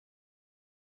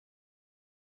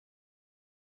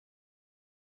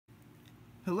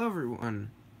Hello everyone!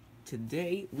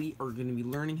 Today we are going to be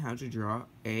learning how to draw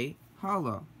a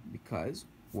challah, because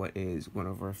what is one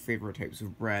of our favorite types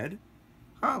of bread?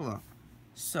 Challah.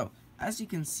 So, as you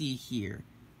can see here,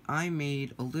 I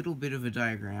made a little bit of a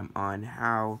diagram on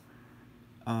how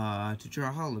to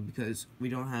draw challah, because we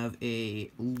don't have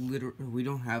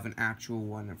an actual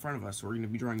one in front of us, so we're going to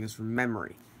be drawing this from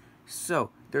memory.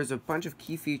 So, there's a bunch of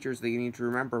key features that you need to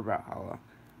remember about challah.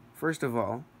 First of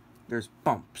all, there's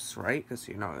bumps, right? Because,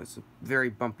 it's a very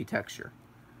bumpy texture.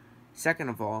 Second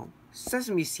of all,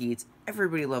 sesame seeds.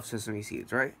 Everybody loves sesame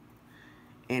seeds, right?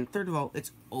 And third of all,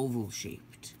 it's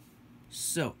oval-shaped.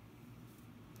 So,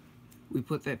 we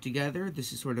put that together.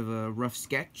 This is sort of a rough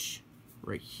sketch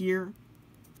right here.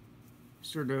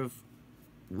 Sort of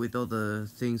with all the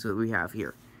things that we have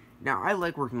here. Now, I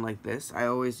like working like this. I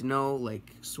always know,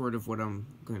 sort of what I'm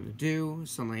going to do,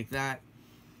 something like that.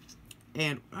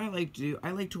 And I like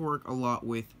to work a lot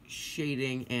with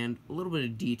shading and a little bit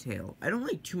of detail. I don't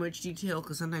like too much detail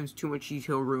because sometimes too much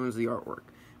detail ruins the artwork,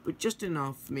 but just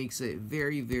enough makes it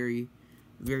very, very,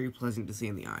 very pleasant to see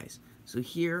in the eyes. So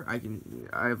here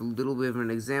I have a little bit of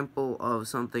an example of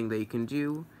something that you can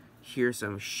do. Here's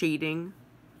some shading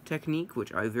technique,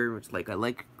 which I very much like. I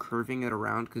like curving it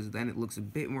around because then it looks a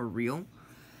bit more real.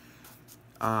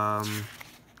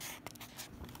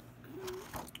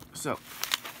 So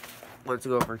let's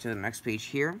go over to the next page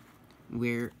here,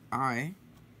 where I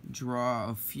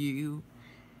draw a few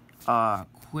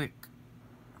quick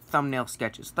thumbnail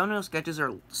sketches. Thumbnail sketches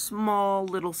are small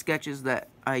little sketches that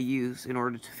I use in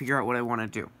order to figure out what I want to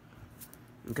do.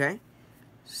 Okay?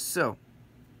 So,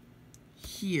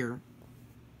 here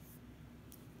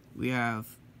we have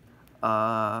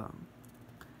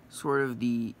sort of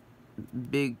the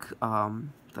big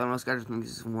thumbnail sketches. I think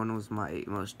this one was my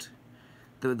most...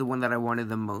 The one that I wanted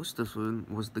the most. This one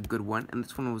was the good one, and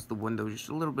this one was the one that was just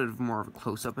a little bit more of a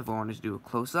close-up if I wanted to do a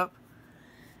close-up.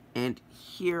 And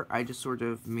here I just sort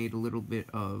of made a little bit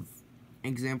of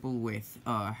example with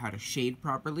how to shade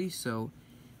properly. So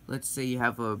let's say you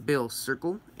have a bill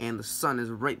circle and the sun is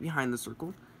right behind the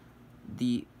circle.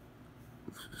 The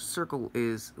circle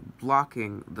is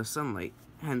blocking the sunlight,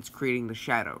 hence creating the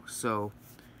shadow. So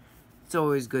it's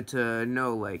always good to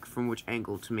know from which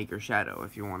angle to make your shadow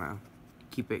if you want to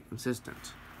keep it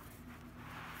consistent.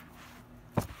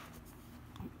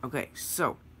 Okay,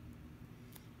 so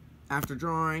after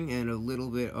drawing and a little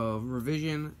bit of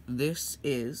revision, this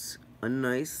is a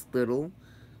nice little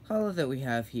challah that we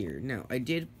have here. Now, I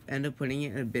did end up putting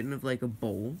it in a bit of a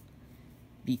bowl,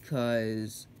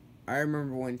 because I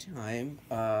remember one time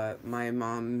my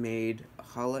mom made a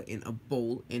challah in a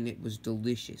bowl and it was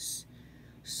delicious.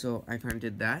 So I kind of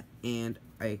did that, and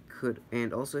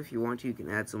and also if you want to, you can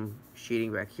add some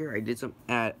shading back here. I did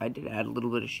add a little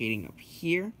bit of shading up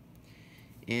here,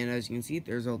 and as you can see,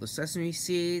 there's all the sesame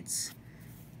seeds,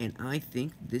 and I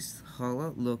think this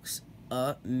challah looks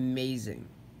amazing.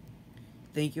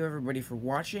 Thank you everybody for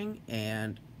watching,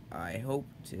 and I hope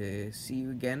to see you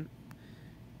again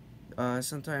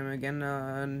sometime again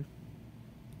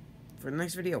for the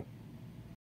next video.